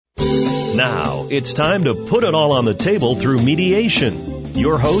Now, it's time to put it all on the table through mediation.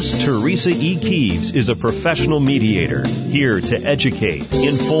 Your host, Theresa E. Keeves, is a professional mediator, here to educate,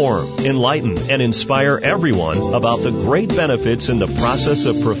 inform, enlighten, and inspire everyone about the great benefits in the process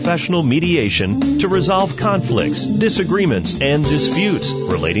of professional mediation to resolve conflicts, disagreements, and disputes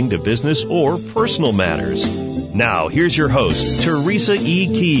relating to business or personal matters. Now, here's your host, Theresa E.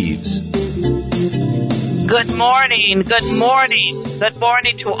 Keeves. Good morning, good morning, good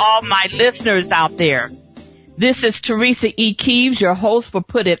morning to all my listeners out there. This is Theresa E. Keeves, your host for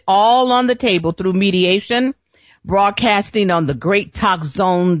Put It All on the Table through Mediation, broadcasting on the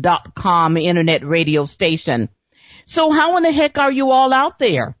GreatTalkZone.com internet radio station. So how in the heck are you all out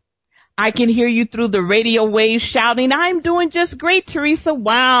there? I can hear you through the radio waves shouting, "I'm doing just great, Theresa."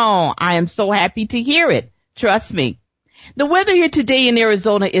 Wow, I am so happy to hear it. Trust me. The weather here today in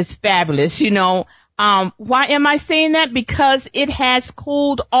Arizona is fabulous, Why am I saying that? Because it has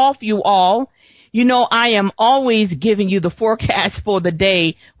cooled off, you all. I am always giving you the forecast for the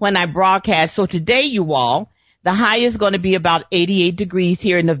day when I broadcast. So today, you all, the high is going to be about 88 degrees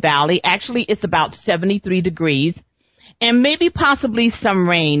here in the valley. Actually, it's about 73 degrees. And maybe possibly some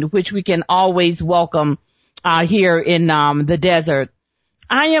rain, which we can always welcome here in the desert.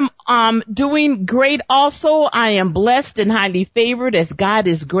 I am doing great also. I am blessed and highly favored as God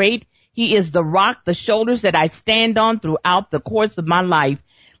is great. He is the rock, the shoulders that I stand on throughout the course of my life.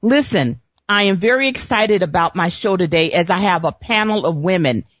 Listen, I am very excited about my show today as I have a panel of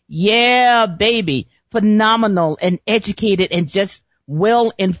women. Yeah, baby, phenomenal and educated and just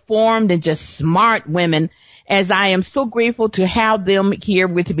well-informed and just smart women, as I am so grateful to have them here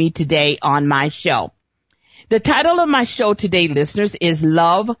with me today on my show. The title of my show today, listeners, is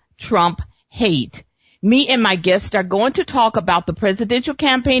Love, Trump, Hate. Me and my guests are going to talk about the presidential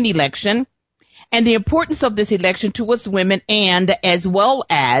campaign election and the importance of this election to us women, and as well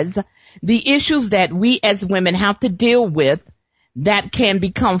as the issues that we as women have to deal with that can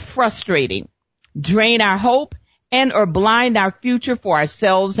become frustrating, drain our hope, and or blind our future for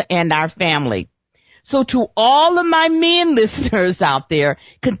ourselves and our family. So to all of my men listeners out there,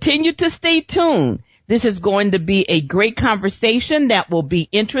 continue to stay tuned. This is going to be a great conversation that will be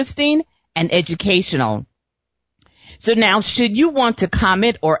interesting and educational. So now, should you want to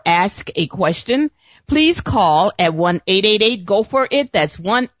comment or ask a question, please call at 1-888-GO-FOR-IT. That's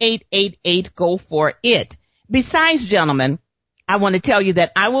 1-888-GO-FOR-IT. Besides, gentlemen, I want to tell you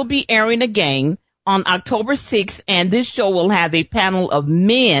that I will be airing again on October 6th, and this show will have a panel of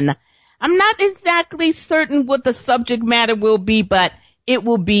men. I'm not exactly certain what the subject matter will be, but it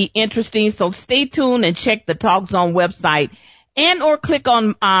will be interesting. So stay tuned and check the Talk Zone website. And or click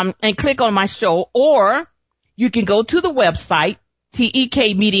on my show, or you can go to the website,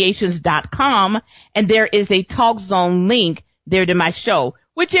 tekmediations.com, and there is a Talk Zone link there to my show.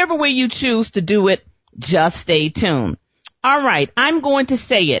 Whichever way you choose to do it, just stay tuned. All right, I'm going to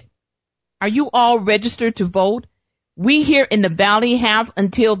say it. Are you all registered to vote? We here in the Valley have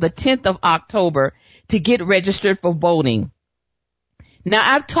until the 10th of October to get registered for voting. Now,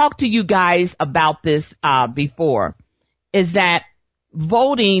 I've talked to you guys about this before. Is that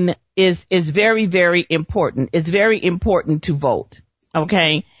voting is very, very important. It's very important to vote.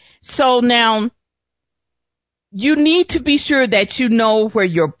 Okay. So now you need to be sure that you know where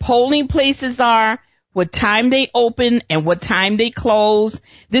your polling places are, what time they open and what time they close.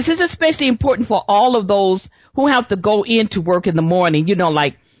 This is especially important for all of those who have to go into work in the morning,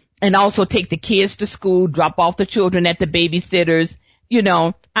 and also take the kids to school, drop off the children at the babysitters.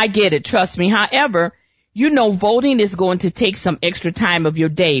 I get it. Trust me. However, voting is going to take some extra time of your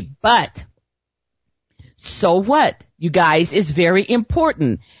day, but so what? You guys, it's very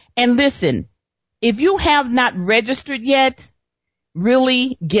important. And listen, if you have not registered yet,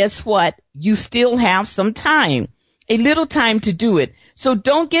 really, guess what? You still have some time, a little time to do it. So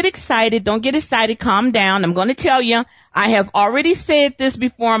don't get excited. Don't get excited. Calm down. I'm going to tell you, I have already said this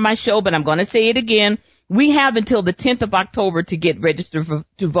before on my show, but I'm going to say it again. We have until the 10th of October to get registered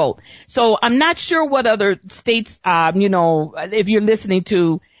to vote. So I'm not sure what other states, if you're listening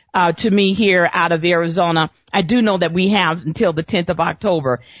to me here out of Arizona, I do know that we have until the 10th of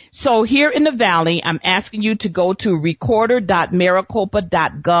October. So here in the Valley, I'm asking you to go to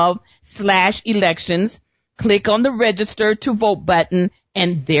recorder.maricopa.gov/elections, click on the register to vote button,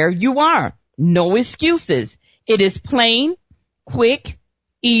 and there you are. No excuses. It is plain, quick,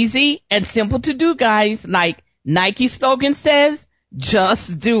 easy, and simple to do, guys. Like Nike slogan says,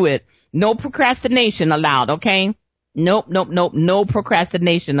 just do it. No procrastination allowed, okay? Nope, no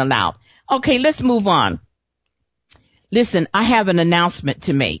procrastination allowed. Okay, let's move on. Listen, I have an announcement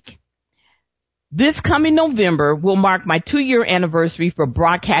to make. This coming November will mark my 2-year anniversary for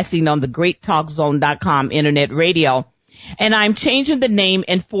broadcasting on the GreatTalkZone.com internet radio, and I'm changing the name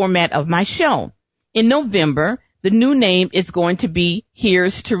and format of my show. In November, the new name is going to be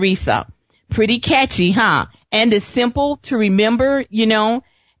Here's Theresa. Pretty catchy, huh? And it's simple to remember,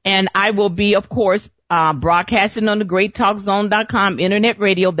 and I will be, of course, broadcasting on the GreatTalkZone.com internet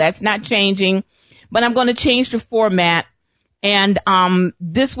radio. That's not changing, but I'm going to change the format. And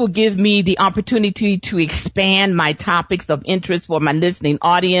this will give me the opportunity to expand my topics of interest for my listening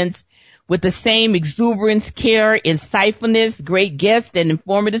audience with the same exuberance, care, insightfulness, great guests, and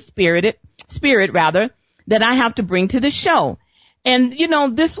informative spirit that I have to bring to the show. And,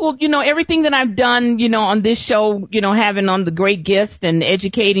 this will, everything that I've done, on this show, having on the great guests and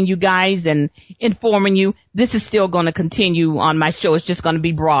educating you guys and informing you, this is still going to continue on my show. It's just going to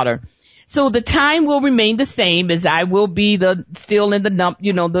be broader. So the time will remain the same, as I will be still in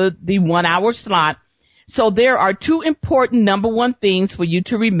the 1 hour slot. So there are 2 important number 1 things for you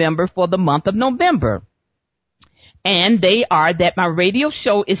to remember for the month of November. And they are that my radio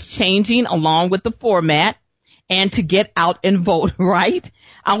show is changing along with the format, and to get out and vote, right?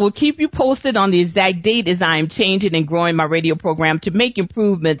 I will keep you posted on the exact date as I am changing and growing my radio program to make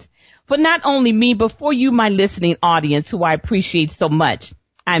improvements for not only me, but for you, my listening audience, who I appreciate so much.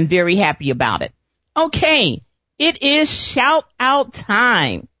 I'm very happy about it. Okay, it is shout out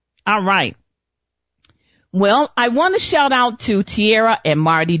time. All right. Well, I want to shout out to Tierra and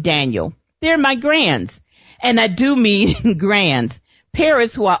Marty Daniel. They're my grands, and I do mean grands.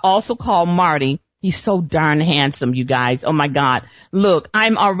 Paris, who I also call Marty, he's so darn handsome, you guys. Oh my God. Look,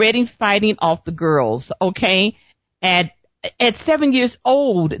 I'm already fighting off the girls, okay? At 7 years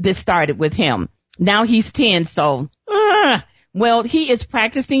old, this started with him. Now he's 10, so, well, he is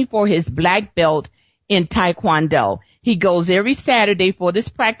practicing for his black belt in Taekwondo. He goes every Saturday for this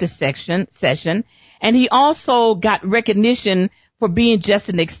practice session, and he also got recognition for being just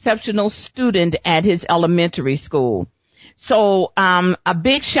an exceptional student at his elementary school. So, a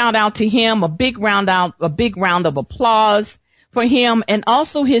big shout out to him, a big round of applause for him, and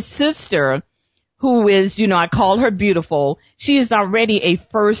also his sister, who is, I call her beautiful. She is already a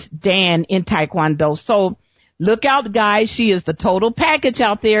first Dan in Taekwondo. So look out, guys. She is the total package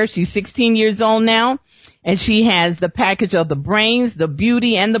out there. She's 16 years old now, and she has the package of the brains, the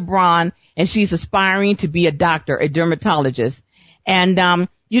beauty, and the brawn, and she's aspiring to be a doctor, a dermatologist. And,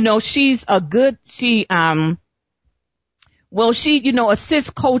 she's she assists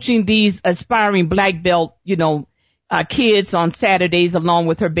coaching these aspiring black belt, kids on Saturdays along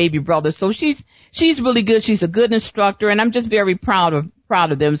with her baby brother. So she's really good. She's a good instructor, and I'm just very proud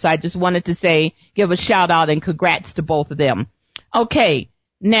of them. So I just wanted to give a shout out and congrats to both of them. Okay.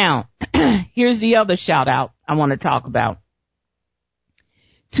 Now, here's the other shout out I want to talk about.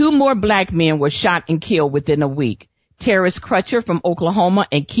 2 more black men were shot and killed within a week. Terrence Crutcher from Oklahoma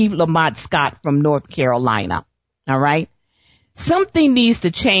and Keith Lamont Scott from North Carolina. All right. Something needs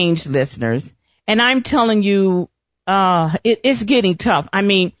to change, listeners. And I'm telling you, it's getting tough. I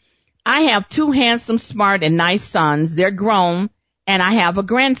mean, I have 2 handsome, smart, and nice sons. They're grown, and I have a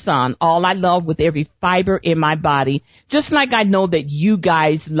grandson, all I love with every fiber in my body, just like I know that you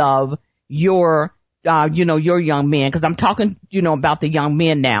guys love your young men, because I'm talking, about the young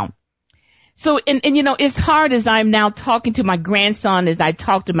men now. So, and it's hard as I'm now talking to my grandson as I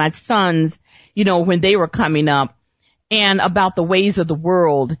talk to my sons, when they were coming up, and about the ways of the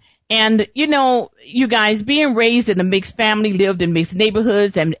world. And, you guys, being raised in a mixed family, lived in mixed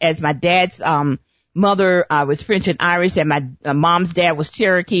neighborhoods, and as my dad's mother was French and Irish, and my mom's dad was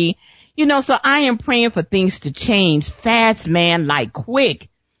Cherokee, so I am praying for things to change fast, man, like quick.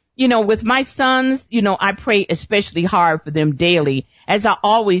 With my sons, I pray especially hard for them daily, as I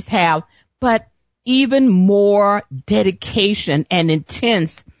always have, but even more dedication and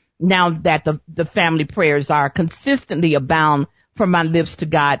intense now that the family prayers are consistently abound from my lips to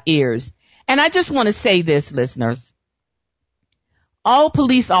God's ears. And I just want to say this, listeners. All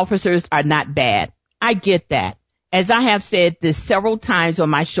police officers are not bad. I get that. As I have said this several times on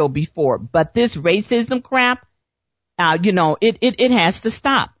my show before, but this racism crap, it has to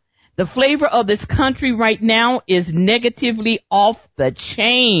stop. The flavor of this country right now is negatively off the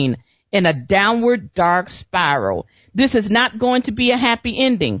chain in a downward dark spiral. This is not going to be a happy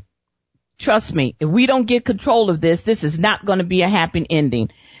ending. Trust me, if we don't get control of this, this is not going to be a happy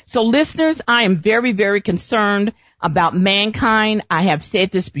ending. So listeners, I am very, very concerned about mankind. I have said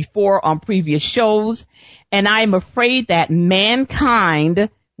this before on previous shows, and I am afraid that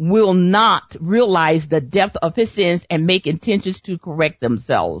mankind will not realize the depth of his sins and make intentions to correct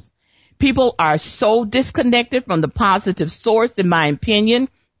themselves. People are so disconnected from the positive source, in my opinion,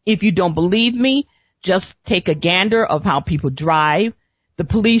 If you don't believe me, just take a gander of how people drive, the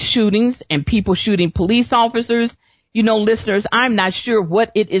police shootings and people shooting police officers. You know, listeners, I'm not sure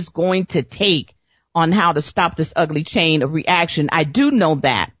what it is going to take on how to stop this ugly chain of reaction. I do know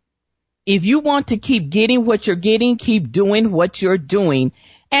that if you want to keep getting what you're getting, keep doing what you're doing.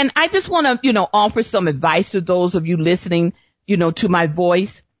 And I just want to, offer some advice to those of you listening, to my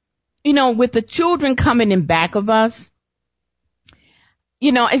voice. With the children coming in back of us,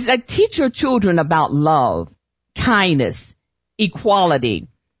 it's like teach your children about love, kindness, equality,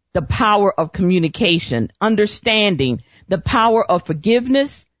 the power of communication, understanding, the power of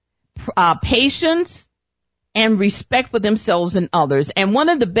forgiveness, patience, and respect for themselves and others. And one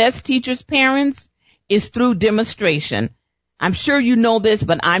of the best teachers, parents, is through demonstration. I'm sure you know this,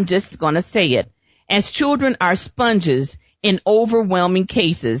 but I'm just going to say it. As children are sponges in overwhelming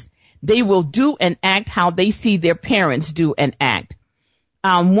cases, they will do and act how they see their parents do and act.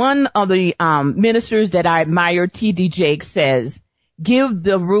 One of the ministers that I admire, T.D. Jakes, says, give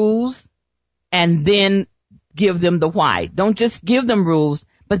the rules and then give them the why. Don't just give them rules,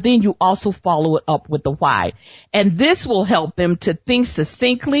 but then you also follow it up with the why. And this will help them to think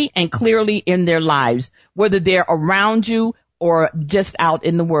succinctly and clearly in their lives, whether they're around you or just out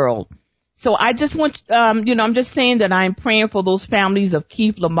in the world. So I just want, I'm just saying that I'm praying for those families of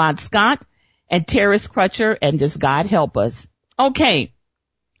Keith Lamont Scott and Terri Crutcher, and just God help us. Okay,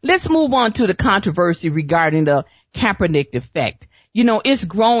 let's move on to the controversy regarding the Kaepernick effect. It's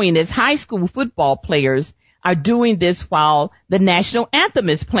growing as high school football players are doing this while the national anthem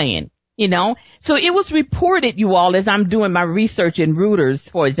is playing, So it was reported, you all, as I'm doing my research in Reuters,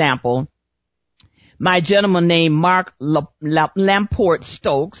 for example, my gentleman named Mark Lamport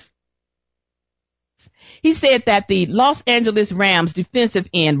Stokes, he said that the Los Angeles Rams defensive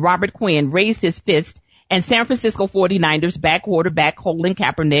end Robert Quinn raised his fist, and San Francisco 49ers back quarterback Colin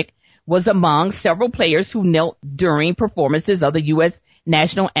Kaepernick was among several players who knelt during performances of the U.S.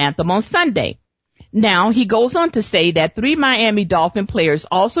 national anthem on Sunday. Now, he goes on to say that 3 Miami Dolphin players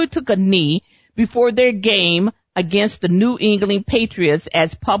also took a knee before their game against the New England Patriots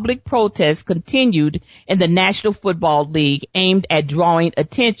as public protests continued in the National Football League aimed at drawing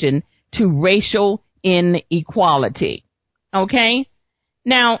attention to racial inequality. Okay?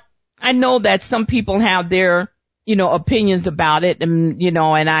 Now, I know that some people have their, opinions about it, and,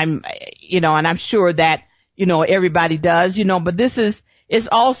 and I'm sure that, everybody does, but this is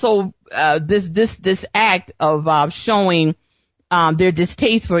also, this act of, showing, their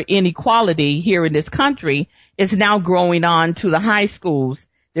distaste for inequality here in this country is now growing on to the high schools.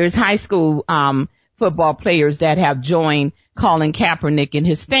 There's high school, football players that have joined Colin Kaepernick in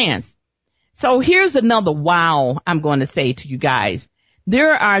his stance. So here's another wow I'm going to say to you guys. They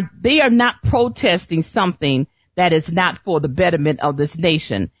are not protesting something that is not for the betterment of this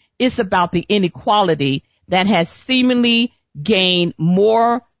nation. It's about the inequality that has seemingly gained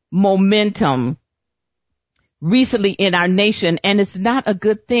more momentum recently in our nation, and it's not a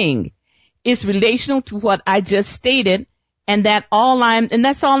good thing. It's relational to what I just stated, and that's all I'm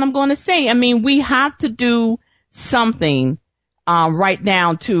going to say. I mean, we have to do something right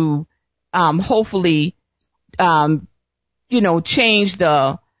now to hopefully change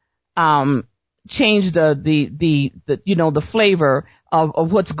the flavor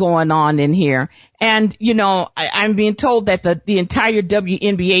of what's going on in here. And, I'm being told that the entire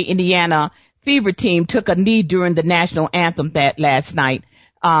WNBA Indiana Fever team took a knee during the national anthem last night.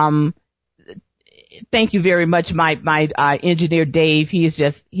 Thank you very much, my engineer Dave. He's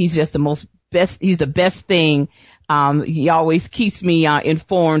just the best. He's the best thing. He always keeps me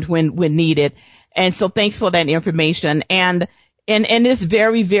informed when needed. And so thanks for that information. And it's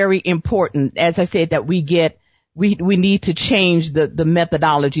very, very important, as I said, that we need to change the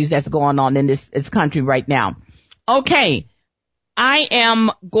methodologies that's going on in this country right now. Okay. I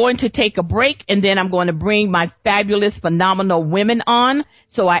am going to take a break, and then I'm going to bring my fabulous, phenomenal women on.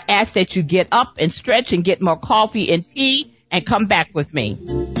 So I ask that you get up and stretch and get more coffee and tea and come back with me.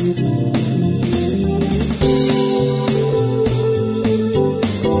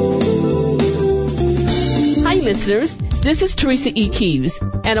 Hi, listeners. This is Theresa E. Keeves,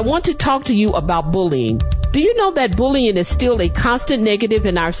 and I want to talk to you about bullying. Do you know that bullying is still a constant negative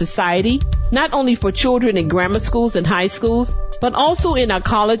in our society? Not only for children in grammar schools and high schools, but also in our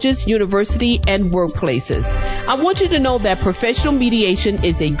colleges, university, and workplaces. I want you to know that professional mediation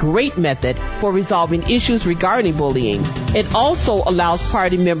is a great method for resolving issues regarding bullying. It also allows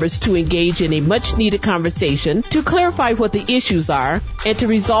party members to engage in a much-needed conversation to clarify what the issues are and to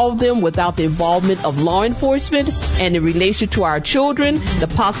resolve them without the involvement of law enforcement and in relation to our children,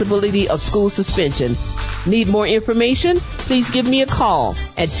 the possibility of school suspension. Need more information? Please give me a call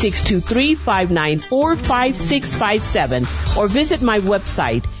at 623-594-5657 or visit my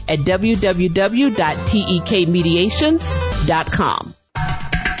website at www.tekmediations.com.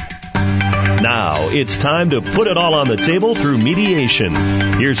 Now it's time to put it all on the table through mediation.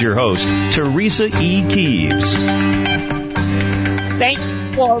 Here's your host, Theresa E. Keeves. Thank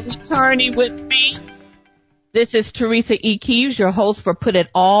you for returning with me. This is Theresa E. Keeves, your host for Put It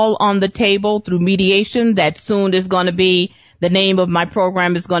All on the Table through mediation. That soon is going to be, the name of my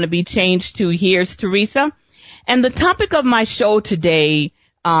program is going to be changed to Here's Theresa. And the topic of my show today,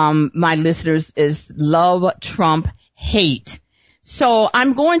 my listeners, is love, Trump, hate. So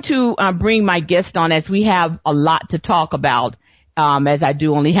I'm going to bring my guest on as we have a lot to talk about, as I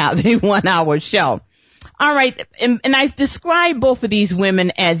do only have a 1 hour show. All right. And I describe both of these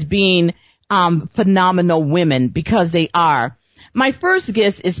women as being phenomenal women because they are. My first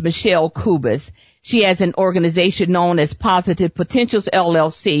guest is Michelle Cubas. She has an organization known as Positive Potentials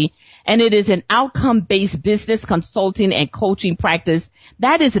LLC, and it is an outcome-based business consulting and coaching practice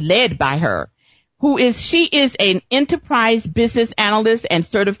that is led by her. She is an enterprise business analyst and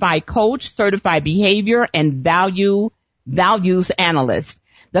certified coach, certified behavior and values analyst.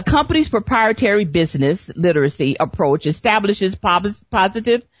 The company's proprietary business literacy approach establishes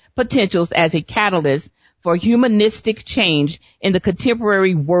positive potentials as a catalyst for humanistic change in the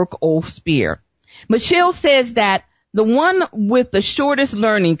contemporary work-sphere. Michelle says that the one with the shortest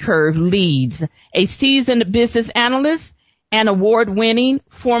learning curve leads. A seasoned business analyst, an award-winning,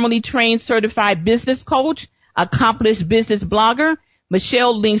 formally trained certified business coach, accomplished business blogger,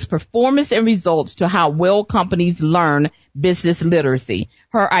 Michelle links performance and results to how well companies learn business literacy.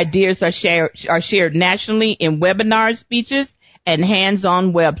 Her ideas are shared nationally in webinars, speeches, and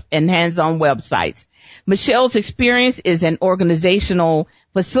hands-on websites. Michelle's experience is an organizational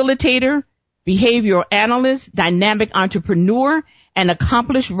facilitator, behavioral analyst, dynamic entrepreneur, and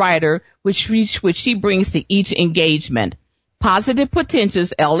accomplished writer, which she brings to each engagement. Positive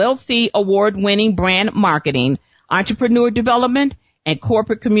Potentials LLC award-winning brand marketing, entrepreneur development, and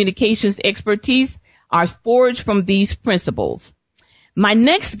corporate communications expertise are forged from these principles. My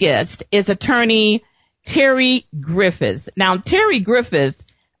next guest is attorney Terri Griffiths. Now, Terri Griffiths,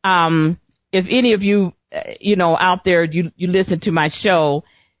 if any of you, out there, you listen to my show,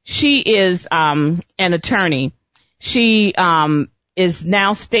 she is an attorney. She is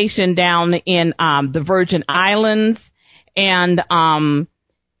now stationed down in the Virgin Islands. And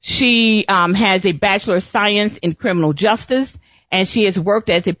she has a Bachelor of Science in Criminal Justice, and she has worked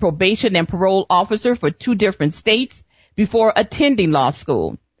as a probation and parole officer for 2 different states before attending law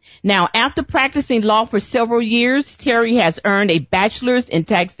school. Now, after practicing law for several years, Terri has earned a bachelor's in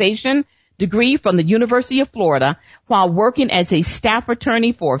taxation degree from the University of Florida while working as a staff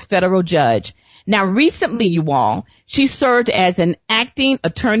attorney for a federal judge. Now, recently, you all, she served as an acting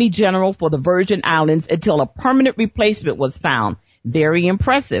attorney general for the Virgin Islands until a permanent replacement was found. Very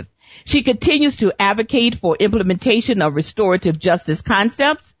impressive. She continues to advocate for implementation of restorative justice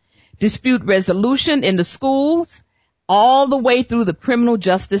concepts, dispute resolution in the schools, all the way through the criminal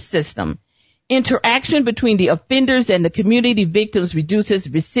justice system. Interaction between the offenders and the community victims reduces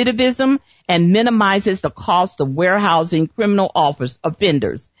recidivism and minimizes the cost of warehousing criminal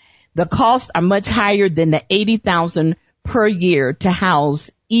offenders. The costs are much higher than the $80,000 per year to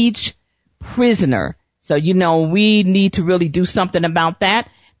house each prisoner. So, we need to really do something about that.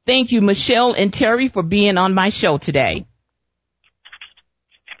 Thank you, Michelle and Terri, for being on my show today.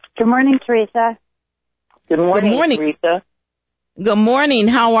 Good morning, Theresa. Good morning, Theresa. Good morning.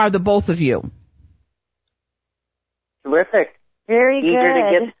 How are the both of you? Terrific. Very good. Eager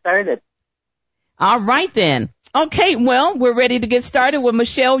to get started. All right, then. Okay, well, we're ready to get started with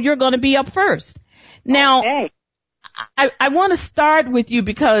Michelle. You're going to be up first. Now, okay. I want to start with you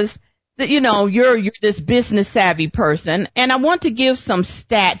because, you're this business savvy person, and I want to give some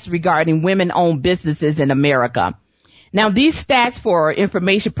stats regarding women-owned businesses in America. Now, these stats for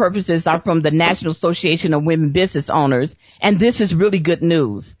information purposes are from the National Association of Women Business Owners, and this is really good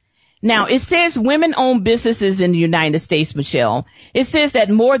news. Now, it says women-owned businesses in the United States, Michelle. It says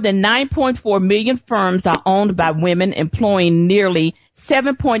that more than 9.4 million firms are owned by women, employing nearly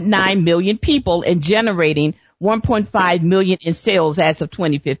 7.9 million people and generating 1.5 million in sales as of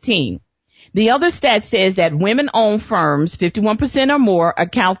 2015. The other stat says that women-owned firms, 51% or more,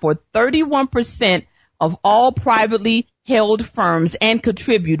 account for 31% of all privately held firms and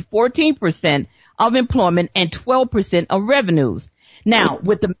contribute 14% of employment and 12% of revenues. Now,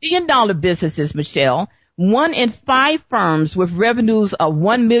 with the $1 million businesses, Michelle, 1 in 5 firms with revenues of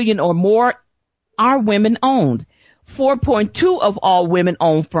 $1 million or more are women-owned. 4.2 of all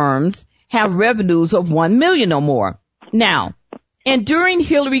women-owned firms have revenues of $1 million or more. Now, and during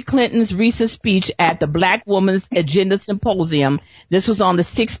Hillary Clinton's recent speech at the Black Women's Agenda Symposium, this was on the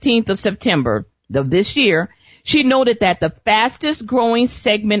 16th of September of this year, she noted that the fastest growing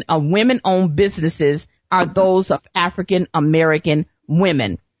segment of women-owned businesses are those of African American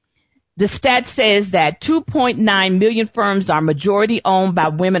women. The stat says that 2.9 million firms are majority owned by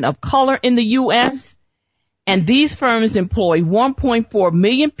women of color in the U.S., and these firms employ 1.4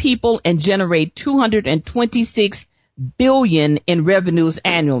 million people and generate $226 billion in revenues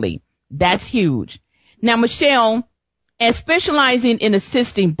annually. That's huge. Now, Michelle, as specializing in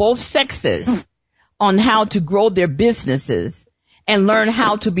assisting both sexes on how to grow their businesses and learn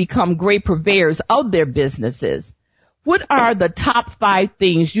how to become great purveyors of their businesses, what are the top 5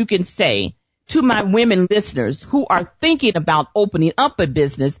 things you can say to my women listeners who are thinking about opening up a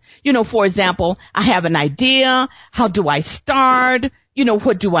business? You know, for example, I have an idea. How do I start? You know,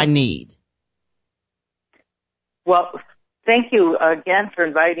 what do I need? Well, thank you again for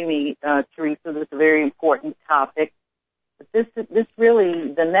inviting me, Theresa. This is a very important topic. But this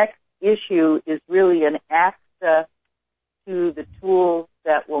really, the next issue is really an access to the tools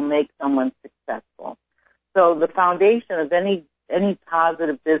that will make someone successful. So the foundation of any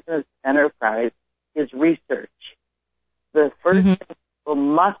positive business enterprise is research. The first thing people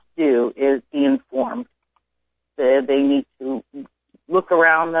must do is be informed. They need to look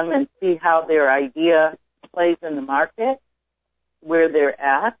around them and see how their idea plays in the market, where they're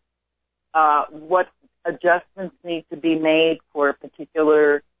at, what adjustments need to be made for a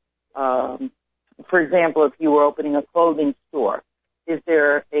particular, for example, if you were opening a clothing store, is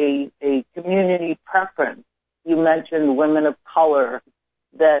there a community preference? You mentioned women of color,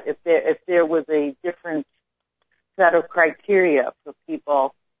 that if there was a different set of criteria for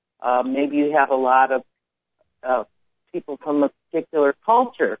people, maybe you have a lot of people from a particular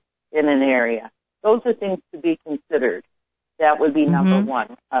culture in an area. Those are things to be considered. That would be number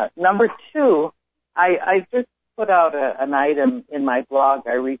one. Number 2, I just put out an item in my blog.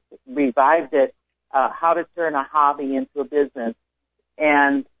 I revived it, how to turn a hobby into a business.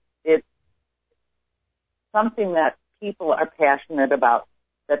 And it's something that people are passionate about,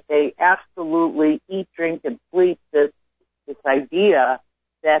 that they absolutely eat, drink, and sleep this idea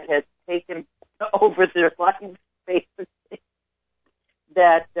that has taken over their life, basically,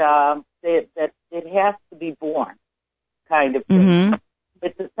 that it has to be born, kind of thing.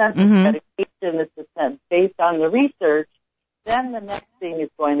 It's a sense of dedication. It's a sense based on the research. Then the next thing is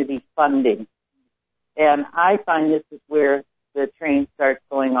going to be funding. And I find this is where the train starts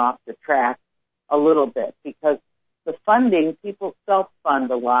going off the track a little bit, because the funding, people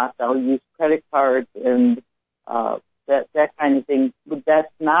self-fund a lot. They'll use credit cards and that kind of thing. But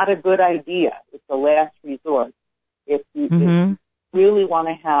that's not a good idea. It's a last resort. If you really want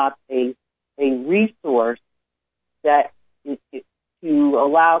to have a resource that is to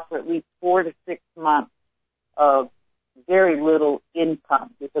allow for at least 4 to 6 months of very little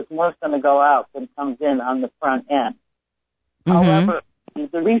income, because more's going to go out than comes in on the front end. However,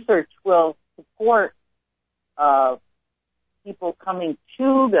 the research will support people coming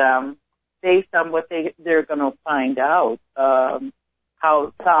to them based on what they're going to find out,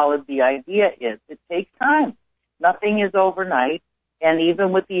 how solid the idea is. It takes time. Nothing is overnight. And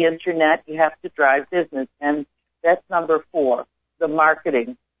even with the internet, you have to drive business. And that's number 4, the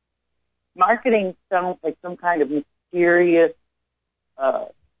marketing. Marketing sounds like some kind of mysterious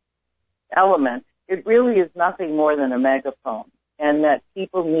element. It really is nothing more than a megaphone. And that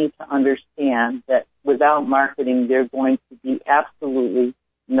people need to understand that without marketing, they're going to be absolutely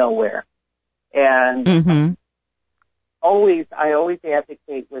nowhere. And I always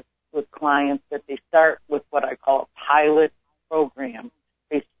advocate with clients that they start with what I call a pilot program.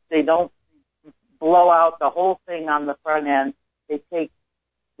 They don't blow out the whole thing on the front end.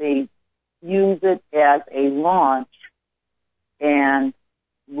 They use it as a launch, and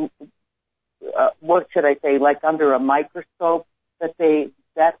what should I say, like under a microscope,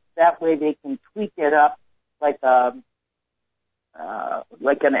 that way they can tweak it up like an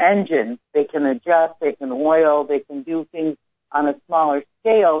engine. They can adjust, they can oil, they can do things on a smaller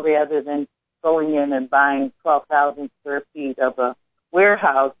scale rather than going in and buying 12,000 square feet of a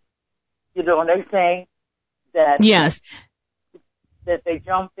warehouse. You know what I'm saying? Yes. That they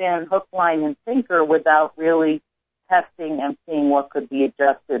jump in hook, line, and sinker without really testing and seeing what could be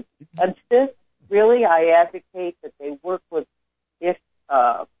adjusted. And this, really, I advocate that they work with, if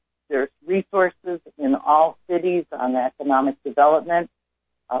there's resources in all cities on economic development.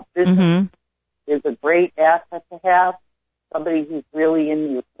 Business is a great asset to have, somebody who's really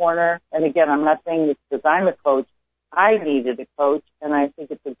in your corner. And again, I'm not saying this because I'm a coach, I needed a coach, and I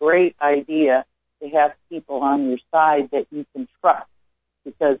think it's a great idea to have people on your side that you can trust.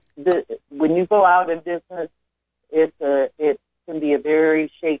 Because when you go out in business, it can be a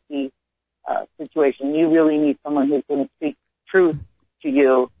very shaky situation. You really need someone who's going to speak truth to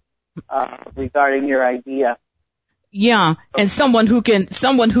you regarding your idea. Yeah, and someone who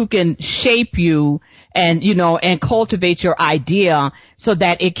can shape you and, and cultivate your idea so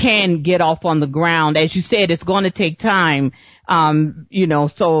that it can get off on the ground. As you said, it's going to take time, in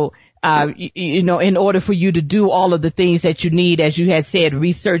order for you to do all of the things that you need, as you had said,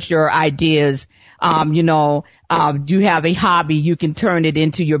 research your ideas. You have a hobby, you can turn it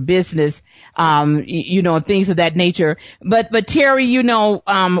into your business, things of that nature. But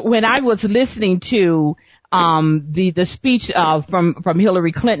Terri, when I was listening to the speech from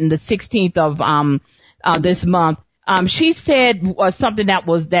Hillary Clinton, the 16th of this month, she said something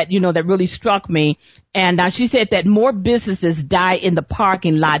that really struck me, and she said that more businesses die in the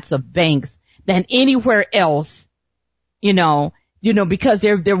parking lots of banks than anywhere else, because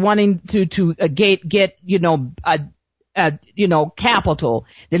they're wanting to get capital.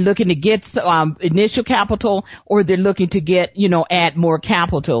 They're looking to get initial capital, or they're looking to get add more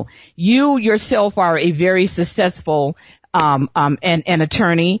capital. You yourself are a very successful an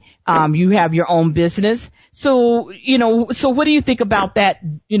attorney. You have your own business. So what do you think about that,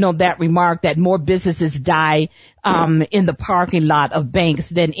 that remark that more businesses die in the parking lot of banks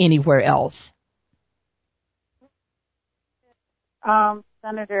than anywhere else?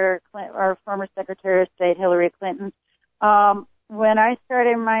 Senator Clinton, or former Secretary of State Hillary Clinton, when I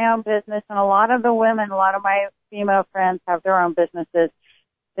started my own business, and a lot of my female friends have their own businesses,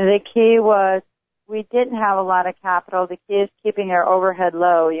 the key was we didn't have a lot of capital. The key is keeping your overhead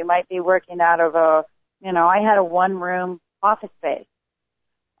low. You might be working out of I had a one-room office space.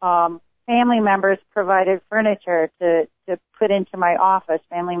 Family members provided furniture to put into my office,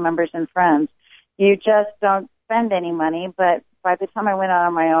 family members and friends. You just don't spend any money, but by the time I went out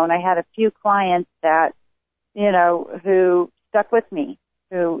on my own, I had a few clients that, who stuck with me,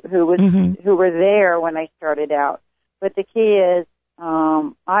 who were there when I started out. But the key is,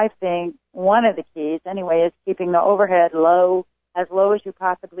 I think one of the keys anyway is keeping the overhead low as you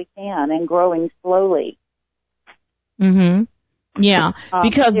possibly can and growing slowly. Mhm. Yeah,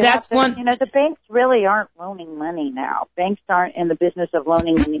 because that's one. The banks really aren't loaning money now. Banks aren't in the business of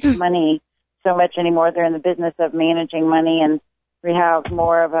loaning money so much anymore. They're in the business of managing money, and we have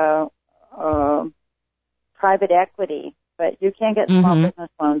more of a private equity. But you can get small business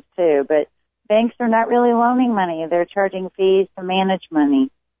loans too. But banks are not really loaning money. They're charging fees to manage money.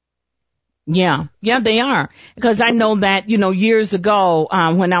 Yeah, they are. Because I know that, years ago,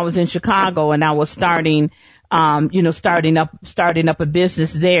 when I was in Chicago and I was starting up a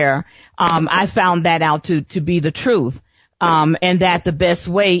business there, I found that out to be the truth. And that the best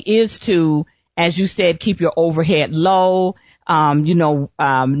way is to, as you said, keep your overhead low. Now the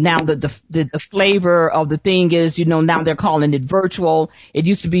flavor of the thing is, now they're calling it virtual. It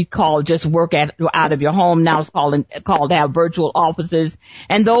used to be called just work out of your home. Now it's called to have virtual offices.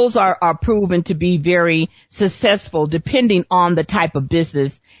 And those are proven to be very successful depending on the type of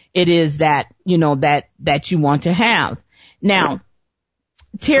business it is that you want to have. Now,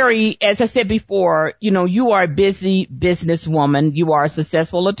 Terri, as I said before, you are a busy businesswoman. You are a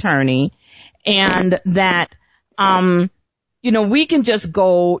successful attorney, and that, we can just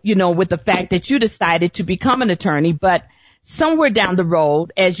go, with the fact that you decided to become an attorney, but somewhere down the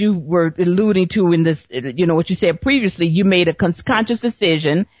road, as you were alluding to in this, what you said previously, you made a conscious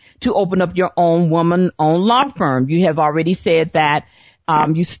decision to open up your own woman-owned law firm. You have already said that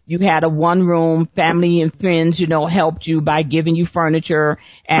you had a one-room, family and friends, helped you by giving you furniture,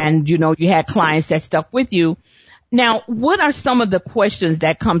 and, you had clients that stuck with you. Now, what are some of the questions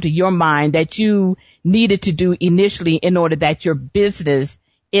that come to your mind that you needed to do initially in order that your business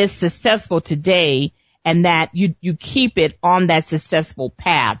is successful today and that you keep it on that successful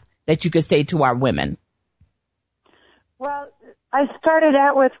path that you could say to our women? Well, I started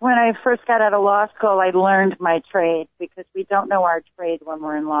out with, when I first got out of law school, I learned my trade, because we don't know our trade when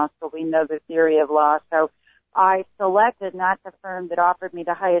we're in law school. We know the theory of law. So I selected not the firm that offered me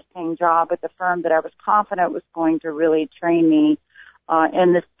the highest paying job, but the firm that I was confident was going to really train me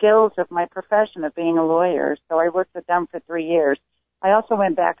in the skills of my profession of being a lawyer. So I worked with them for 3 years. I also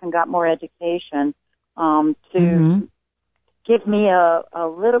went back and got more education to give me a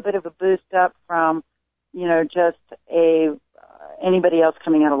little bit of a boost up from, just anybody else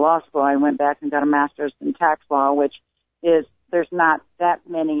coming out of law school. I went back and got a master's in tax law, which is, there's not that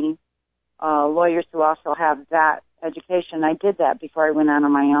many lawyers who also have that education. I did that before I went out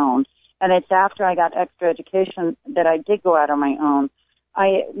on my own. And it's after I got extra education that I did go out on my own.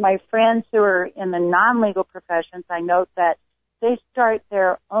 My friends who are in the non-legal professions, I note that they start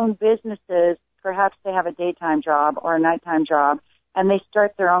their own businesses. Perhaps they have a daytime job or a nighttime job, and they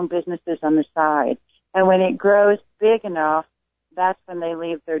start their own businesses on the side. And when it grows big enough, that's when they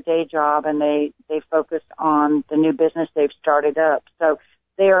leave their day job and they focus on the new business they've started up. So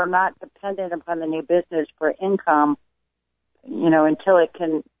they are not dependent upon the new business for income, until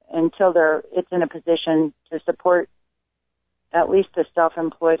it's in a position to support at least a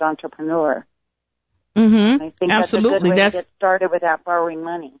self-employed entrepreneur. Mm-hmm. I think Absolutely. That's a good way to get started without borrowing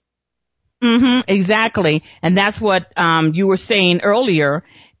money. Mm-hmm. Exactly. And that's what you were saying earlier,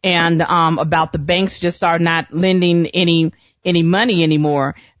 and about the banks just are not lending any money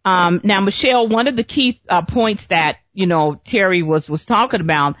anymore. Now, Michelle, one of the key points that Terri was talking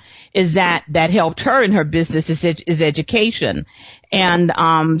about is that helped her in her business is education.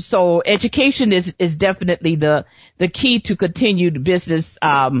 And so education is definitely the key to continued business.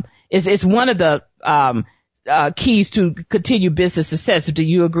 Is one of the keys to continued business success. Do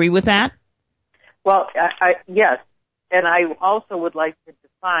you agree with that? Well, yes, and I also would like to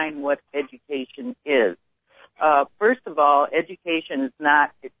define what education is. First of all, education is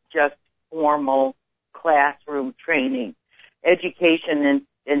not just formal classroom training. Education,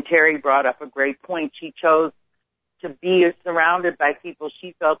 and Terri brought up a great point. She chose to be surrounded by people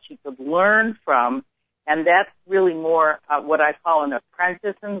she felt she could learn from, and that's really more what I call an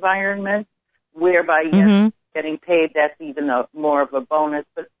apprentice environment, whereby yes, getting paid, that's even more of a bonus,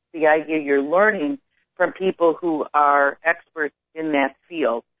 but the idea you're learning from people who are experts in that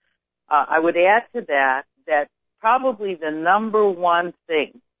field. I would add to that probably the number one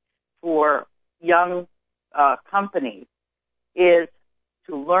thing for young companies is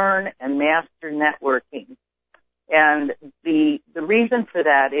to learn and master networking. And the reason for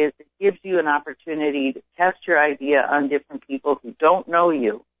that is it gives you an opportunity to test your idea on different people who don't know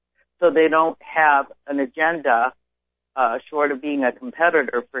you, so they don't have an agenda short of being a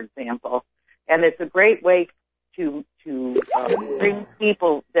competitor, for example. And it's a great way to bring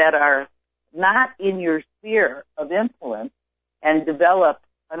people that are not in your sphere of influence and develop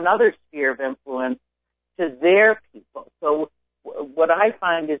another sphere of influence to their people. So what I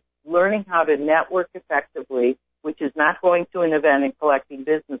find is learning how to network effectively, which is not going to an event and collecting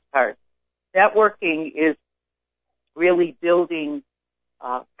business cards. Networking is really building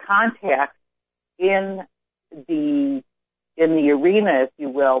contacts in the arena, if you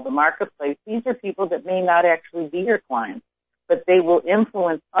will, the marketplace. These are people that may not actually be your clients, but they will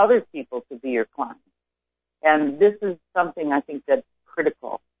influence other people to be your clients. And this is something I think that's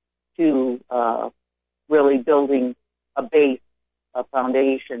critical to really building a base, a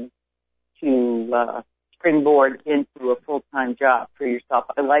foundation to springboard into a full-time job for yourself.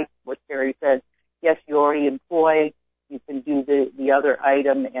 I like what Terri said. Yes, you already employ. You can do the other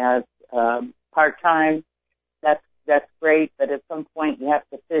item as part-time. That's great, but at some point you have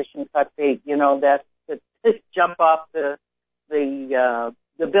to fish and cut bait. That's to jump off the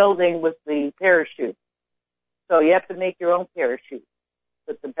building with the parachute. So you have to make your own parachute.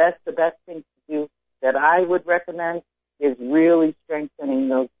 But the best thing to do that I would recommend is really strengthening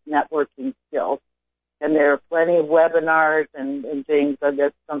those networking skills. And there are plenty of webinars and things.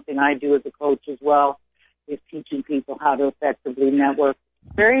 That's something I do as a coach as well, is teaching people how to effectively network.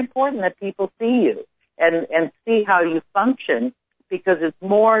 It's very important that people see you and see how you function, because it's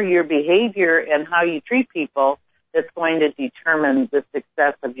more your behavior and how you treat people that's going to determine the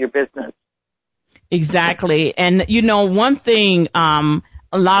success of your business. Exactly. And, one thing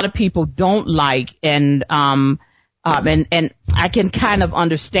a lot of people don't like, and I can kind of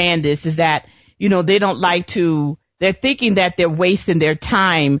understand this, is that, they don't like to, they're thinking that they're wasting their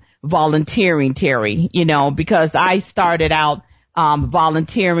time volunteering, Terri, because I started out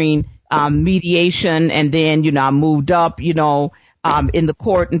volunteering mediation, and then, I moved up, in the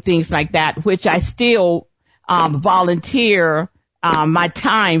court and things like that, which I still volunteer my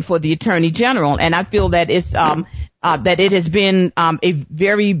time for the Attorney General. And I feel that it's that it has been a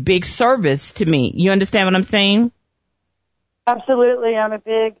very big service to me. You understand what I'm saying? Absolutely. I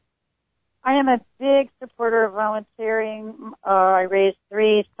am a big supporter of volunteering. I raised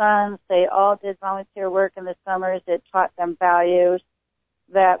 3 sons. They all did volunteer work in the summers. It taught them values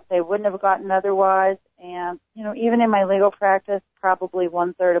that they wouldn't have gotten otherwise. And, even in my legal practice, probably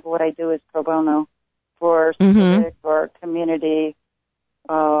 1/3 of what I do is pro bono for civic or community,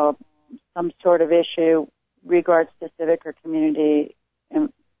 some sort of issue regards to civic or community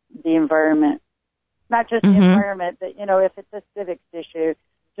and the environment. Not just the environment, but, if it's a civics issue,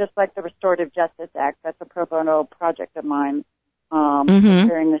 just like the Restorative Justice Act, that's a pro bono project of mine.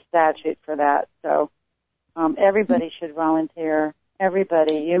 preparing the statute for that. So everybody should volunteer.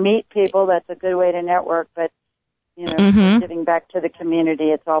 Everybody. You meet people, that's a good way to network, but, giving back to the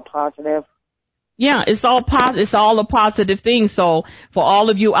community, it's all positive. Yeah, it's all a positive thing. So for all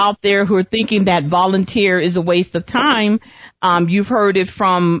of you out there who are thinking that volunteer is a waste of time, you've heard it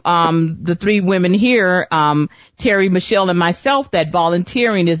from the three women here, Terri, Michelle, and myself, that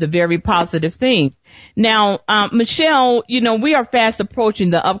volunteering is a very positive thing. Now, Michelle, we are fast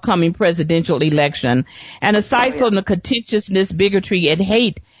approaching the upcoming presidential election, and aside from the contentiousness, bigotry, and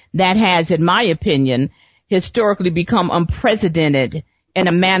hate that has, in my opinion, historically become unprecedented in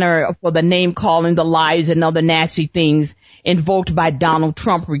a manner for the name calling, the lies, and other nasty things invoked by Donald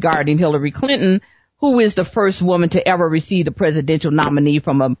Trump regarding Hillary Clinton, who is the first woman to ever receive the presidential nominee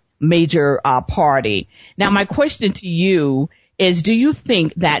from a major party. Now, my question to you is, do you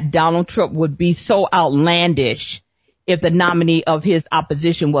think that Donald Trump would be so outlandish if the nominee of his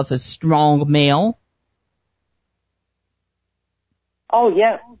opposition was a strong male? Oh,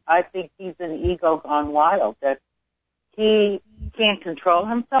 yes. I think he's an ego gone wild, that he can't control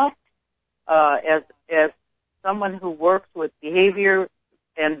himself as someone who works with behavior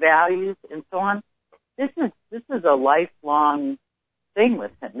and values and so on. This is a lifelong thing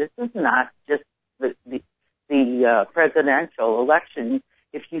with him. This is not just the presidential election.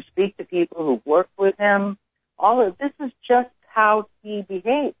 If you speak to people who work with him, all of this is just how he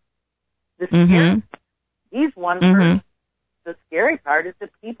behaves. He's one person. The scary part is the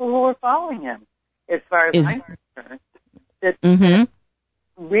people who are following him, as far as I'm concerned. That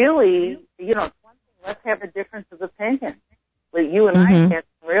really, let's have a difference of opinion. But you and I had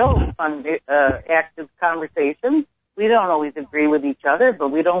real fun, active conversations. We don't always agree with each other, but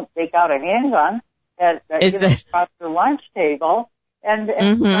we don't take out a handgun across the lunch table and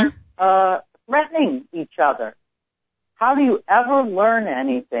start threatening each other. How do you ever learn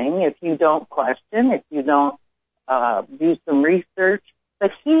anything if you don't question, if you don't do some research?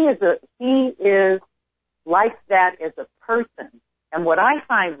 But he is like that as a person. And what I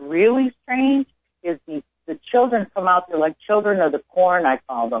find really strange is the children come out, they're like children of the corn, I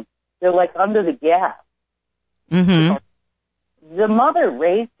call them. They're like under the gas. The mother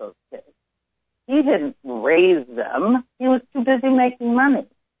raised those kids. He didn't raise them. He was too busy making money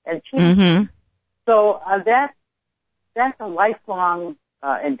and cheating. So that's a lifelong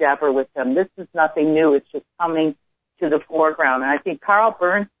endeavor with him. This is nothing new. It's just coming to the foreground. And I think Carl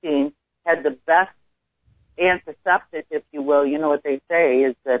Bernstein had the best antiseptic, if you will. You know what they say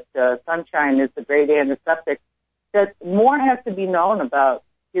is that sunshine is the great antiseptic. That more has to be known about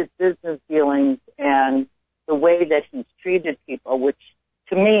his business dealings and the way that he's treated people, which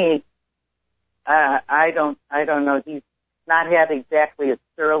to me, I don't know. He's not had exactly a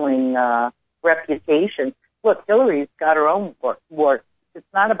sterling reputation. Look, Hillary's got her own warts. It's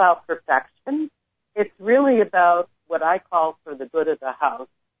not about perfection. It's really about what I call for the good of the house.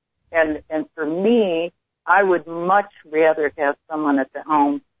 And for me, I would much rather have someone at the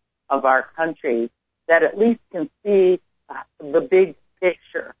helm of our country that at least can see the big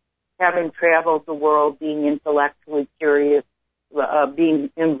picture, having traveled the world, being intellectually curious,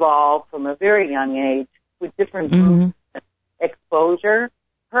 being involved from a very young age with different groups, exposure.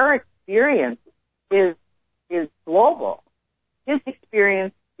 Her experience is global. His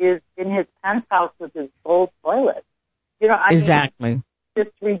experience is in his penthouse with his gold toilet. Exactly.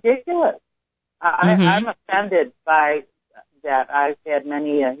 It's ridiculous. I'm offended by that. I've had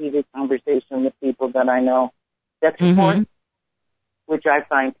many heated conversations with people that I know that support, which I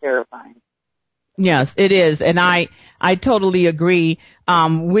find terrifying. Yes, it is. And I totally agree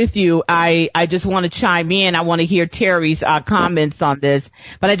with you. I just want to chime in. I want to hear Terri's comments on this,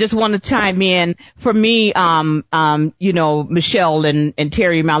 but I just want to chime in. For me, Michelle and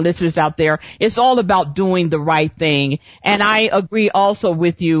Terri, my listeners out there, it's all about doing the right thing. And I agree also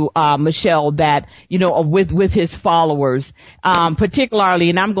with you, Michelle, that, with his followers, particularly,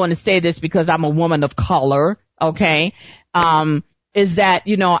 and I'm going to say this because I'm a woman of color, okay? Is that,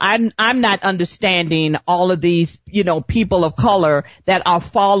 I'm not understanding all of these, people of color that are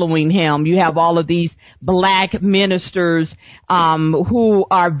following him. You have all of these black ministers, who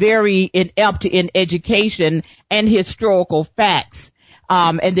are very inept in education and historical facts.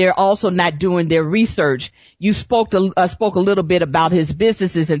 And they're also not doing their research. You spoke a little bit about his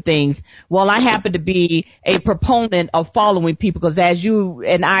businesses and things. Well, I happen to be a proponent of following people because as you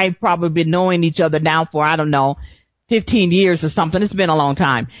and I probably been knowing each other now for, 15 years or something. It's been a long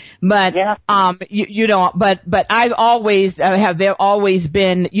time. But, but I've always, have there always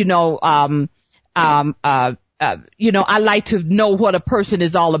been, I like to know what a person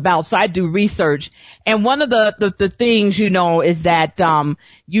is all about. So I do research. And one of the things, is that,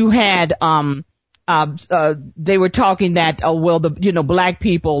 you had, they were talking that, black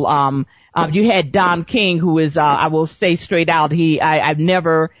people, you had Don King, who is, I will say straight out, I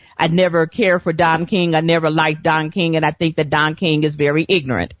never cared for Don King. I never liked Don King. And I think that Don King is very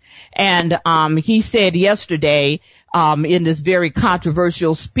ignorant. And, he said yesterday, in this very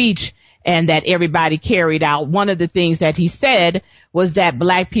controversial speech, and that everybody carried out, one of the things that he said was that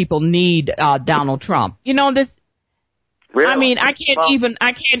black people need Donald Trump. This. Really? I mean, I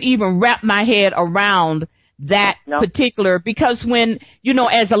can't even wrap my head around that particular, because when,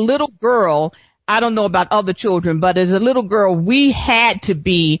 as a little girl, I don't know about other children, but as a little girl, we had to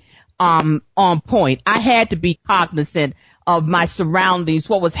be on point. I had to be cognizant of my surroundings,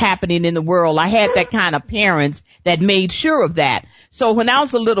 what was happening in the world. I had that kind of parents that made sure of that. So when I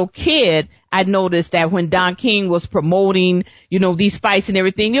was a little kid, I noticed that when Don King was promoting, these fights and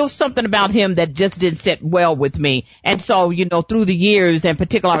everything, there was something about him that just didn't sit well with me. And so, through the years, and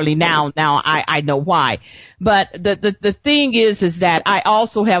particularly now I know why. But the thing is that I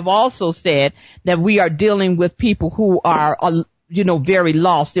have said that we are dealing with people who are, very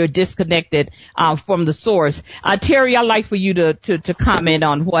lost. They're disconnected, from the source. Terri, I'd like for you to comment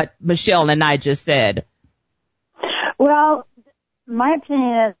on what Michelle and I just said. Well, my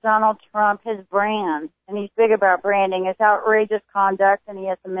opinion is Donald Trump, his brand, and he's big about branding, his outrageous conduct, and he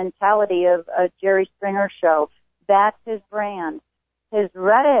has the mentality of a Jerry Springer show. That's his brand. His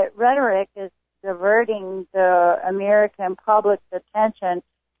rhetoric is diverting the American public's attention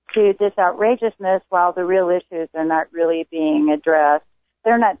to this outrageousness while the real issues are not really being addressed.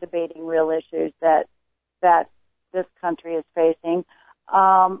 They're not debating real issues that this country is facing.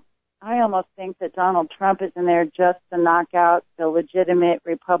 I almost think that Donald Trump is in there just to knock out the legitimate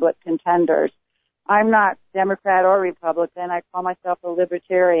Republican contenders. I'm not Democrat or Republican. I call myself a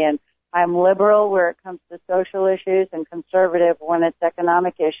libertarian. I'm liberal where it comes to social issues and conservative when it's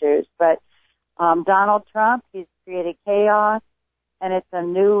economic issues. But Donald Trump, he's created chaos, and it's a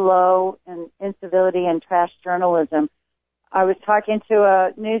new low in incivility and trash journalism. I was talking to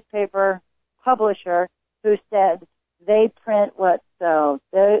a newspaper publisher who said they print what sells.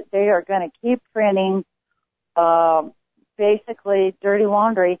 They are going to keep printing basically dirty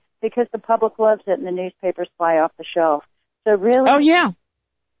laundry because the public loves it and the newspapers fly off the shelf. So really, oh yeah,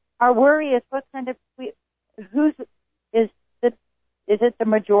 our worry is what kind of is it the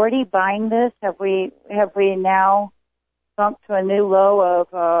majority buying this? Have we now sunk to a new low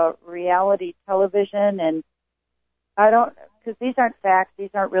of reality television? And because these aren't facts,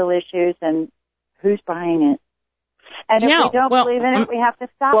 these aren't real issues, and who's buying it? And if we don't believe in it, we have to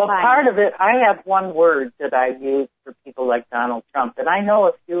stop buying it. Well, part of it, I have one word that I use for people like Donald Trump, and I know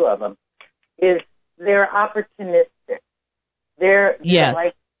a few of them, is they're opportunistic. They're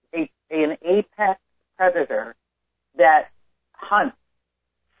like an apex predator that hunts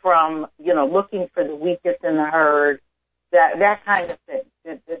from, looking for the weakest in the herd, that kind of thing.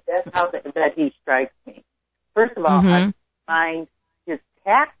 That's how that he strikes me. First of all, I find his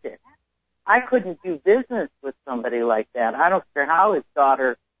tactics. I couldn't do business with somebody like that. I don't care how his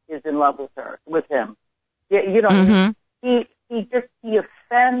daughter is in love with him. He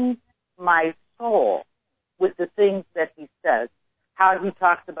offends my soul with the things that he says. How he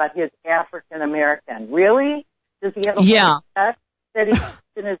talks about his African American. Really? Does he have a test that he's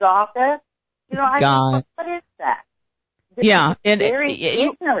in his office? I think, what is that? It's very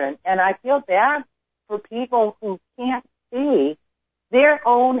ignorant, and I feel bad for people who can't see their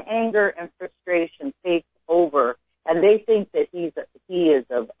own anger and frustration takes over, and they think that he is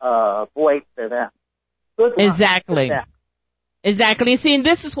a voice for them. Good luck with that. Exactly. See, and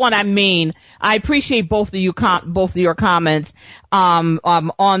this is what I mean. I appreciate both of your comments,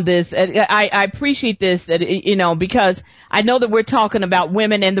 on this. I appreciate this, because I know that we're talking about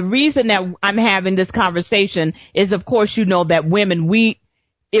women, and the reason that I'm having this conversation is, of course, that women, we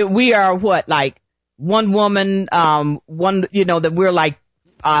are one woman, that we're like,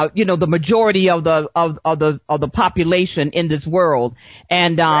 the majority of the population in this world.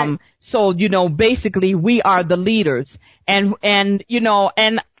 And, right. So, basically we are the leaders. And I'm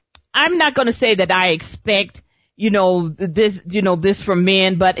not going to say that I expect, this from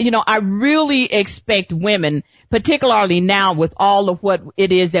men, but, I really expect women, particularly now with all of what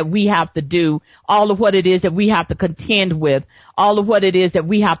it is that we have to do, all of what it is that we have to contend with, all of what it is that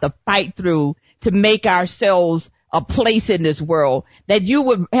we have to fight through to make ourselves a place in this world, that you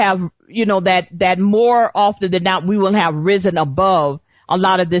would have, that more often than not we will have risen above a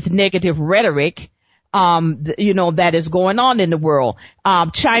lot of this negative rhetoric, that is going on in the world.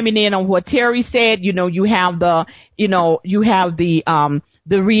 Chiming in on what Terri said, you have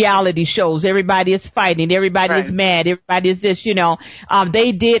the reality shows. Everybody is fighting. Everybody is mad. Everybody is this,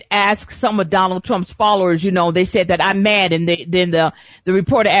 they did ask some of Donald Trump's followers, they said that I'm mad. And then the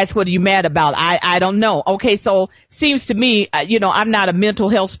reporter asked, what are you mad about? I don't know. Okay. So seems to me, I'm not a mental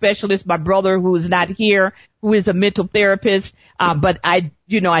health specialist. My brother, who is not here, who is a mental therapist, but I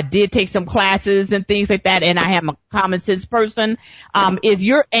did take some classes and things like that, and I am a common sense person. If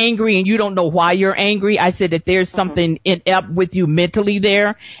you're angry and you don't know why you're angry, I said that there's something inept with you mentally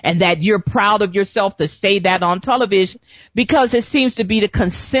there, and that you're proud of yourself to say that on television, because it seems to be the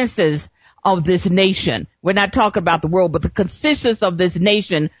consensus of this nation. We're not talking about the world, but the consensus of this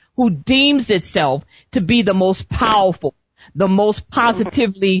nation, who deems itself to be the most powerful, the most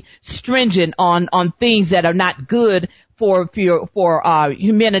positively stringent on things that are not good for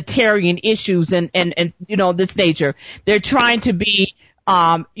humanitarian issues and this nature. They're trying to be,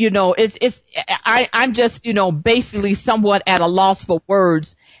 I'm just, basically somewhat at a loss for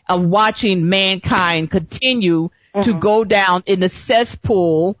words of watching mankind continue to go down in the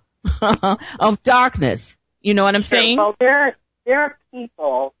cesspool of darkness. You know what I'm saying? Well, there are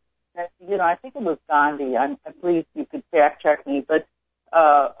people that, I think it was Gandhi. I believe you could fact check me, but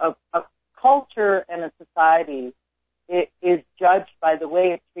a culture and a society is judged by the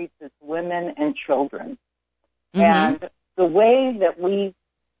way it treats its women and children. Mm-hmm. And the way that we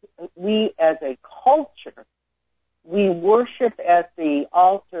as a culture, we worship at the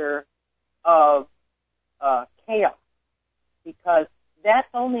altar of chaos, because that's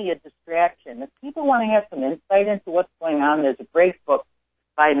only a distraction. If people want to have some insight into what's going on, there's a great book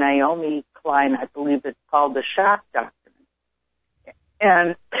by Naomi Klein, I believe it's called The Shock Doctrine.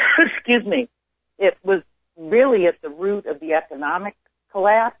 And, excuse me, it was really at the root of the economic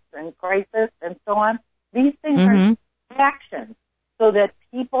collapse and crisis and so on. These things are distractions so that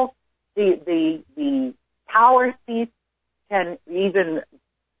people, the power seats can even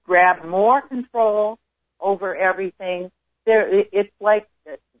grab more control over everything. It's like,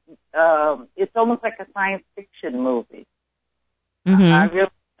 it's almost like a science fiction movie.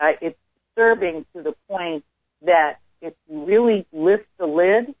 It's disturbing to the point that it really lifts the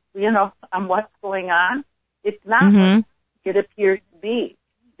lid, on what's going on. It's not what it appears to be.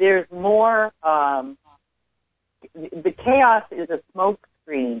 There's more, the chaos is a smoke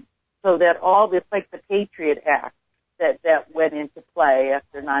screen, so that all this, like the Patriot Act that went into play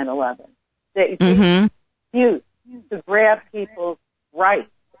after 9/11, they used to grab people's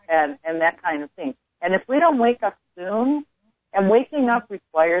rights and that kind of thing. And if we don't wake up soon, and waking up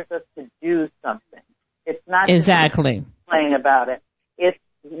requires us to do something. It's not exactly just playing about it.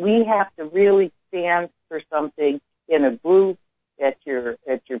 We have to really stand for something in a group, at your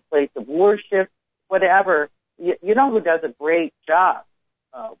place of worship, whatever. You know who does a great job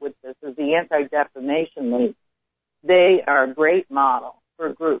with this is the Anti-Defamation League. They are a great model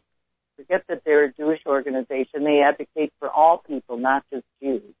for groups. Forget that they're a Jewish organization. They advocate for all people, not just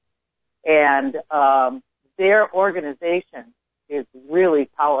Jews. And their organization is really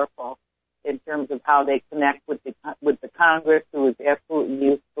powerful in terms of how they connect with the Congress, who is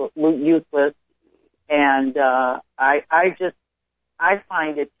absolutely useless. And I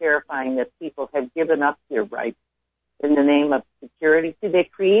find it terrifying that people have given up their rights in the name of security. See, they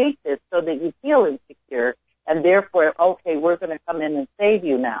create this so that you feel insecure, and therefore, okay, we're going to come in and save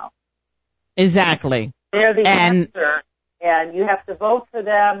you now. Exactly. They're the answer, and you have to vote for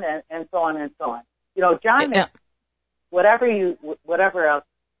them, and so on and so on. John, whatever else,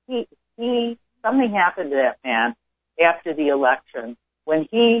 something happened to that man after the election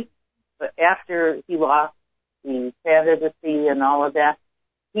after he lost the candidacy and all of that.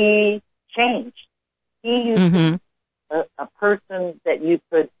 He changed. He used to be a person that you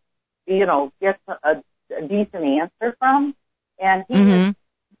could, get a decent answer from, and he has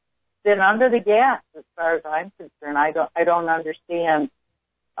been under the gas as far as I'm concerned. I don't understand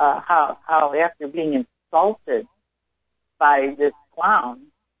how after being insulted by this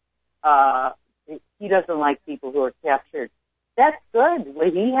clown, he doesn't like people who are captured. That's good.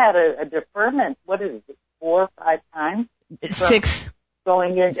 He had a deferment. What is it, 4 or 5 times? 6.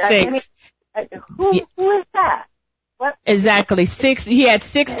 Going in. 6. Who is that? What? Exactly. 6. He had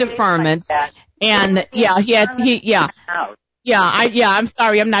 6 deferments. And I'm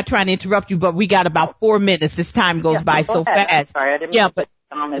sorry. I'm not trying to interrupt you, but we got about 4 minutes. This time goes by so fast. Sorry, I didn't but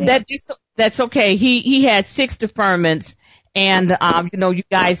that's okay. He had 6 deferments. And, you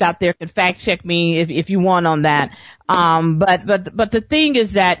guys out there can fact check me if you want on that. But the thing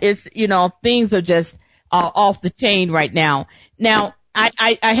is that it's, things are just, off the chain right now. Now,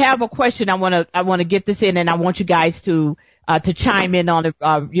 I have a question. I want to get this in, and I want you guys to chime in on it,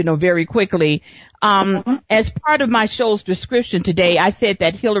 very quickly. As part of my show's description today, I said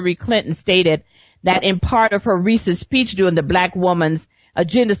that Hillary Clinton stated that in part of her recent speech during the Black Woman's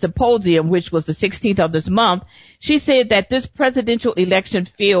Agenda Symposium, which was the 16th of this month, she said that this presidential election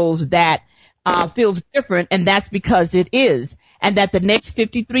feels different, and that's because it is, and that the next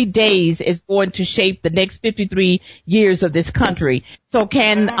 53 days is going to shape the next 53 years of this country. So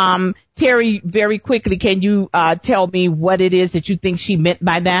can Terri, very quickly, can you tell me what it is that you think she meant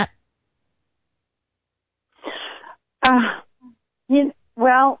by that?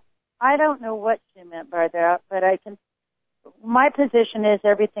 Well, I don't know what she meant by that, but my position is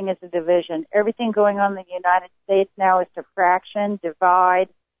everything is a division. Everything going on in the United States now is to fraction, divide.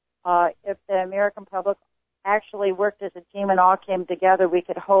 If the American public actually worked as a team and all came together, we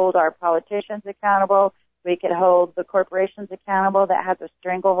could hold our politicians accountable. We could hold the corporations accountable that have the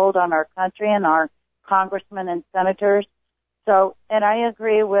stranglehold on our country and our congressmen and senators. So, and I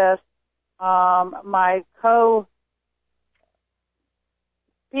agree with my co-speaker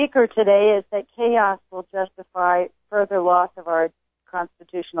today is that chaos will justify further loss of our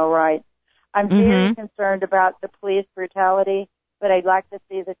constitutional rights. I'm very concerned about the police brutality, but I'd like to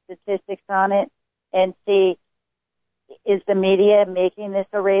see the statistics on it and see, is the media making this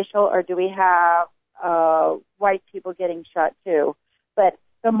a racial, or do we have white people getting shot too? But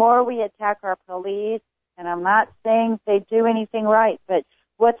the more we attack our police, and I'm not saying they do anything right, but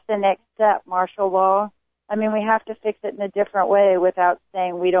what's the next step? Martial law? I mean, we have to fix it in a different way without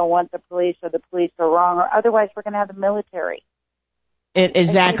saying we don't want the police or the police are wrong, or otherwise we're going to have the military.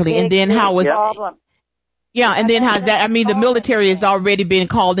 Exactly. And then how was... Yeah, and then how's that? I mean, the military has already been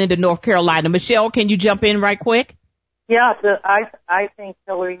called into North Carolina. Michelle, can you jump in right quick? Yeah, I think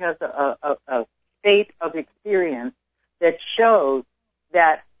Hillary has a state of experience that shows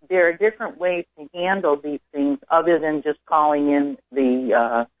that there are different ways to handle these things other than just calling in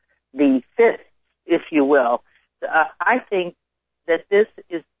the fists, if you will. I think that this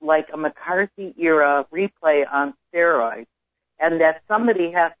is like a McCarthy-era replay on steroids, and that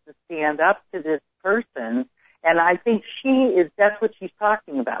somebody has to stand up to this person, and I think that's what she's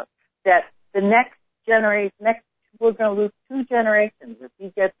talking about, that the next generation, we're going to lose 2 generations. If he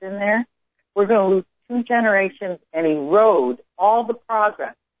gets in there, we're going to lose 2 generations and erode all the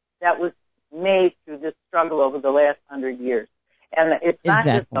progress that was made through this struggle over the last 100 years. And it's not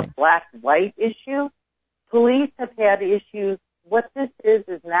just a black-white issue. Police have had issues. What this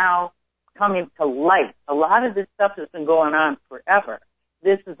is now coming to light. A lot of this stuff has been going on forever.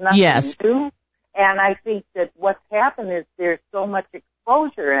 This is nothing new. And I think that what's happened is there's so much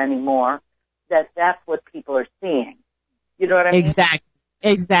exposure anymore that that's what people are seeing. You know what I mean?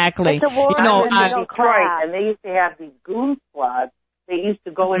 Exactly. It's a war in Detroit, and they used to have these goon squads. They used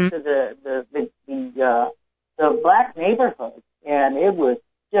to go into the black neighborhoods, and it was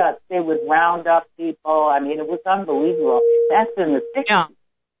just, they would round up people. I mean, it was unbelievable. That's in the 60s.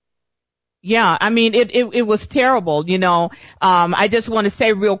 Yeah, I mean, it was terrible, I just want to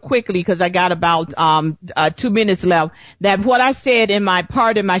say real quickly, because I got about 2 minutes left, that what I said in my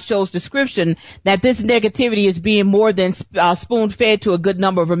show's description, that this negativity is being more than spoon-fed to a good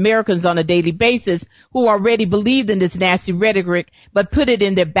number of Americans on a daily basis who already believed in this nasty rhetoric, but put it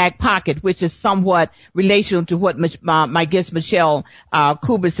in their back pocket, which is somewhat relational to what my guest Michelle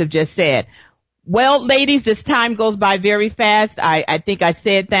Cubas have just said. Well, ladies, this time goes by very fast. I think I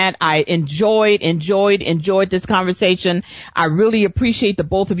said that. I enjoyed this conversation. I really appreciate the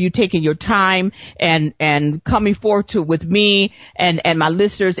both of you taking your time and coming forth with me and my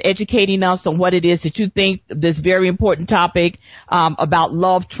listeners, educating us on what it is that you think this very important topic, about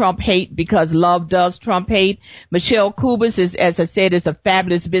love, Trump, hate, because love does trump hate. Michelle Cubas is, as I said, is a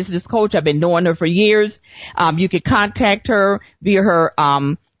fabulous business coach. I've been knowing her for years. You can contact her via her,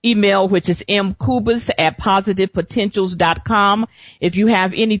 email, which is mcubas@positivepotentials.com. If you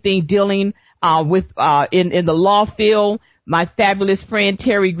have anything dealing with in the law field, my fabulous friend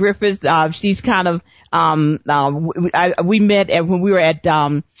Terri Griffiths, she's kind of we met when we were at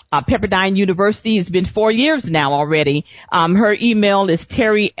Pepperdine University. It's been 4 years now already. Her email is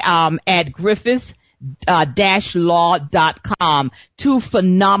Terri at Griffiths -law.com. 2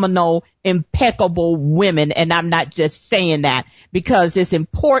 phenomenal, impeccable women, and I'm not just saying that because it's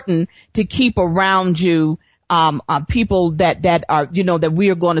important to keep around you people that are, that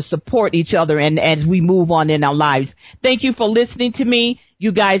we are going to support each other and as we move on in our lives. Thank you for listening to me.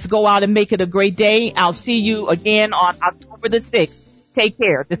 You guys go out and make it a great day. I'll see you again on October the 6th. Take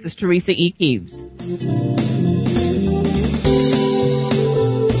care. This is Theresa E. Keeves.